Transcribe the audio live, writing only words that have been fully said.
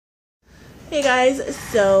Hey guys,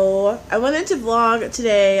 so I wanted to vlog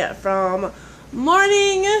today from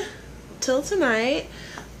morning till tonight.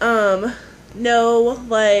 No,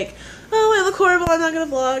 like, oh, I look horrible, I'm not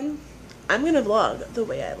gonna vlog. I'm gonna vlog the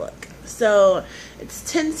way I look. So it's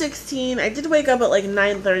 10:16. I did wake up at like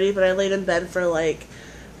 9:30, but I laid in bed for like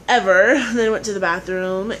ever. And then I went to the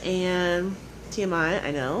bathroom and TMI,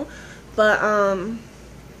 I know. But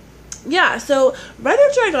yeah, so right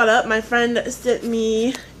after I got up, my friend sent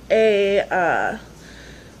me a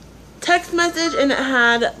text message, and it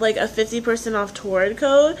had like a 50% off Torrid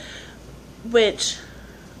code, which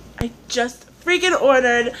I just freaking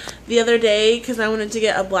ordered the other day because I wanted to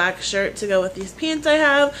get a black shirt to go with these pants I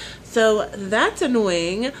have. So that's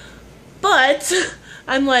annoying, but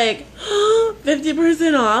I'm like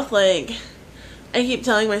 50% off. Like, I keep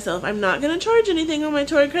telling myself I'm not gonna charge anything on my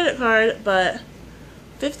Torrid credit card, but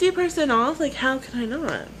 50% off, like, how can I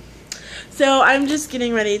not? So I'm just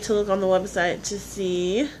getting ready to look on the website to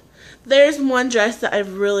see. There's one dress that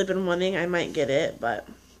I've really been wanting. I might get it, but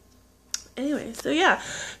anyway, so yeah,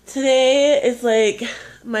 today is like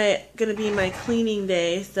gonna be my cleaning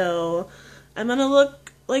day, so I'm gonna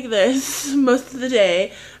look like this most of the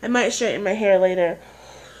day. I might straighten my hair later.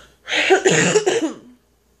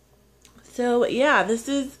 So yeah, this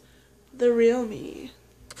is the real me.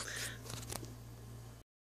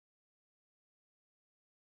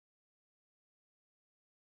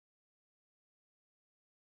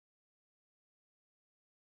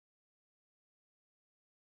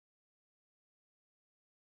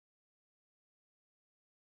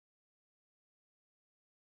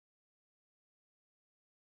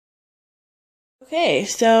 Okay,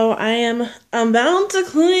 so I am about to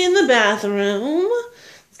clean the bathroom.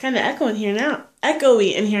 It's kind of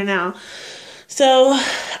echoey in here now. So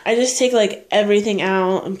I just take like everything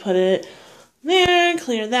out and put it there,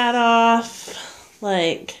 clear that off,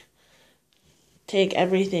 like take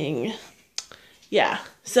everything. Yeah,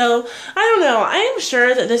 so I don't know. I am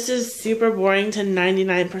sure that this is super boring to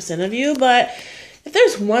 99% of you, but if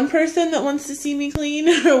there's one person that wants to see me clean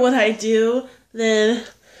or what I do, then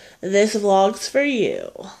this vlog's for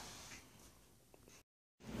you.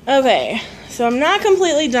 Okay, so I'm not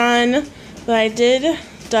completely done, but I did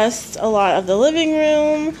dust a lot of the living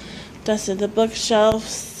room, dusted the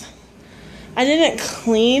bookshelves. I didn't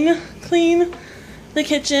clean the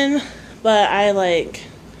kitchen, but I like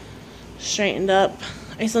straightened up.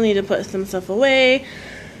 I still need to put some stuff away.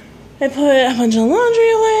 I put a bunch of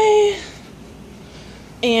laundry away,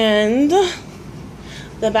 and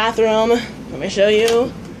the bathroom, let me show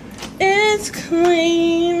you. It's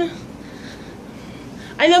clean.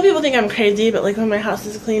 I know people think I'm crazy, but like when my house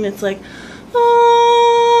is clean, it's like,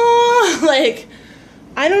 oh, like,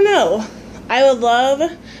 I don't know. I would love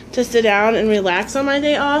to sit down and relax on my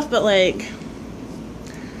day off, but like,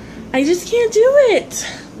 I just can't do it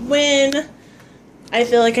when I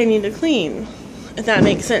feel like I need to clean, if that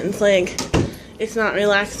makes sense. Like, it's not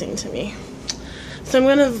relaxing to me. So I'm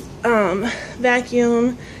gonna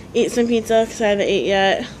vacuum, eat some pizza because I haven't ate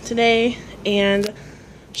yet today, and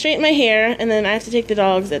straighten my hair, and then I have to take the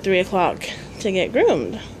dogs at 3 o'clock to get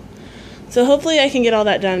groomed. So hopefully I can get all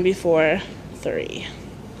that done before 3.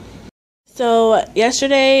 So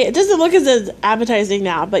yesterday, it doesn't look as appetizing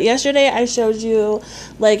now, but yesterday I showed you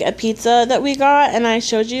like a pizza that we got, and I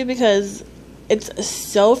showed you because it's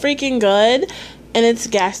so freaking good. And it's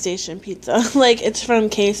gas station pizza. Like, it's from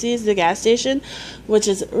Casey's, the gas station, which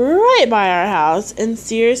is right by our house. And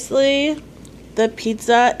seriously, the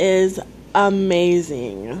pizza is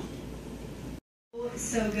amazing.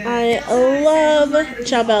 So good. I love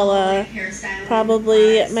Chabella.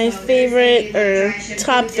 Probably my favorite, or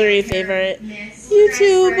top 3 favorite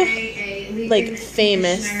YouTube, like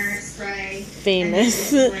famous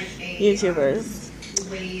YouTubers.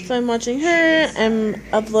 So I'm watching her, I'm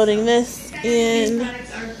uploading this, and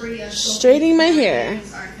straightening my hair.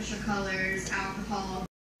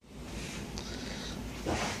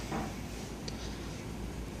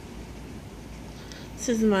 This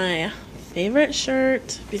is my favorite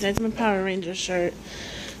shirt, besides my Power Ranger shirt.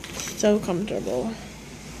 It's so comfortable.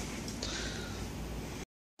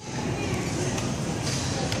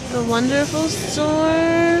 The wonderful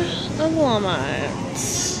store of Walmart.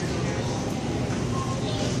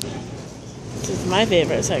 This is my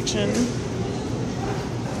favorite section.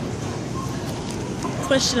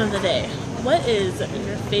 Question of the day. What is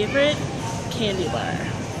your favorite candy bar?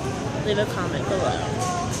 Leave a comment below.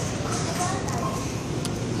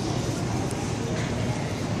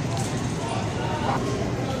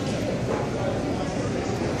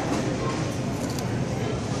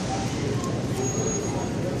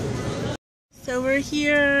 So we're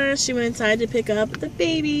here. She went inside to pick up the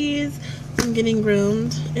babies. and getting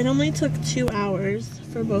groomed. It only took 2 hours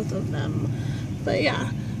for both of them. But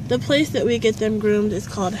yeah, the place that we get them groomed is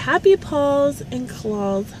called Happy Paws and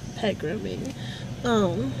Claws Pet Grooming.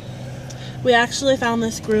 We actually found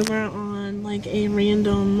this groomer on like a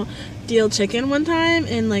random deal chicken one time,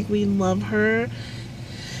 and like we love her.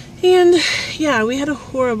 And yeah, we had a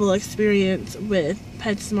horrible experience with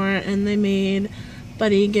PetSmart, and they made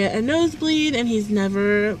Buddy get a nosebleed, and he's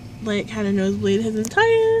never like had a nosebleed his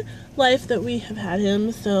entire life that we have had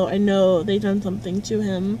him, so I know they've done something to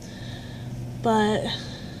him. But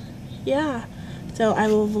yeah, so I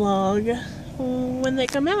will vlog when they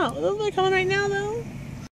come out. Oh, they're coming right now though.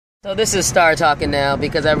 So this is Star talking now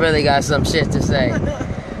because I really got some shit to say.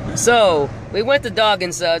 So we went to Dog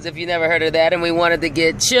and Suds, if you never heard of that, and we wanted to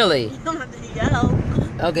get chili. You don't have to yell.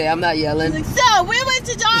 Okay, I'm not yelling. Like, so we went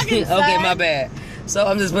to Dog and Suds. Okay, my bad. So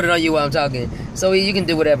I'm just putting it on you while I'm talking. So you can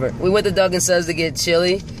do whatever. We went to Dog and Suds to get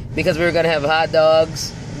chili because we were gonna have hot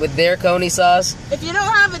dogs with their Coney sauce. If you don't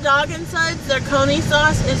have a Dog and Suds, their Coney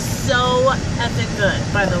sauce is so effing good,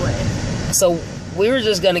 by the way. So we were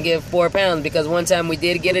just gonna give 4 pounds because one time we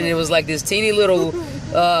did get it and it was like this teeny little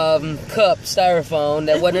cup styrofoam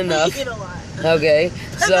that wasn't enough. We eat a lot. Okay,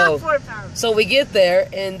 so not 4 pounds. So we get there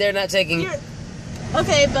and they're not taking.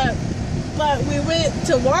 Okay, but we went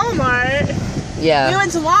to Walmart. Yeah. We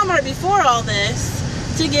went to Walmart before all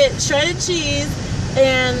this to get shredded cheese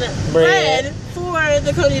and bread for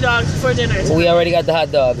the Coney dogs for dinner tonight. We already got the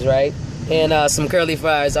hot dogs, right? And some curly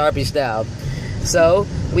fries, Arby's style. So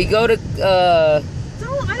we go to. I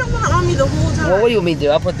don't want to on me the whole time. Well, what do you want me to do?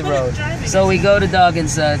 I'll put the road. So we go to Dog and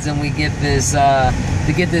Suds and we get this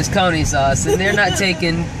Coney sauce, and they're not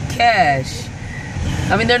taking cash.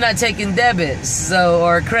 I mean, they're not taking debits, so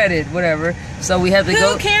or credit, whatever. So we have to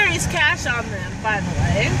go. Who carries cash on them, by the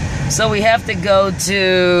way? So we have to go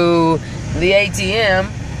to the ATM,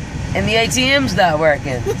 and the ATM's not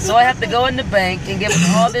working. So I have to go in the bank and give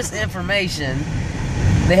them all this information.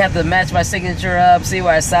 They have to match my signature up, see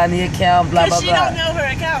where I signed the account, blah, blah, blah. She don't know her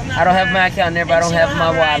account number. I don't have my account number, I don't have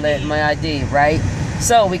my wallet, my ID, right?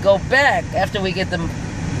 So we go back after we get them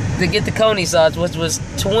to get the Coney sauce, which was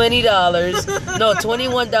 $20, no,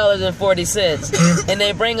 $21.40, and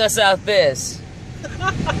they bring us out this.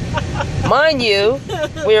 Mind you,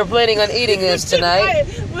 we were planning on eating this tonight.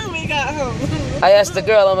 When we got home. I asked the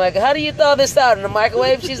girl, I'm like, how do you thaw this out in the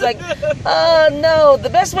microwave? She's like, no, the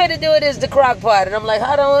best way to do it is the crock pot. And I'm like,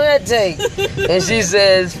 how long will that take? And she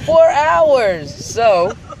says, 4 hours.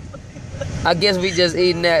 So, I guess we just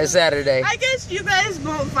eating that Saturday. I guess you guys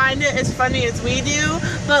won't find it as funny as we do,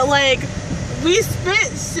 but like, we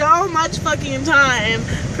spent so much fucking time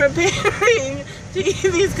preparing to eat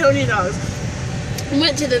these Coney dogs.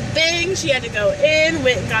 Went to the bank, she had to go in,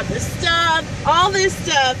 went and got the stuff, all this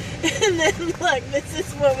stuff, and then look, this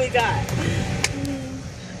is what we got.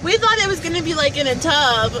 We thought it was going to be like in a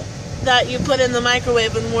tub that you put in the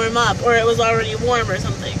microwave and warm up, or it was already warm or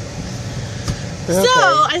something. Okay.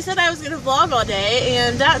 So, I said I was going to vlog all day,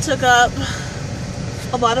 and that took up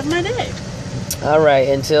a lot of my day. Alright,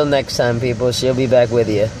 until next time, people, she'll be back with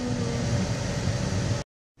you.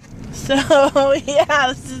 So,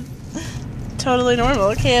 yeah, this is totally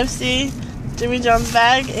normal. KFC, Jimmy John's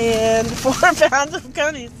bag, and 4 pounds of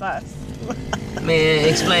Coney sauce. Man,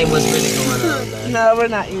 explain what's really going on, man. No, we're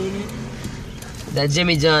not eating. That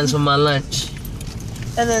Jimmy John's for my lunch.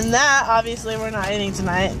 And then that, obviously, we're not eating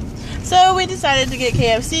tonight. So we decided to get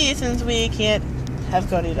KFC since we can't have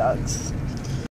Coney dogs.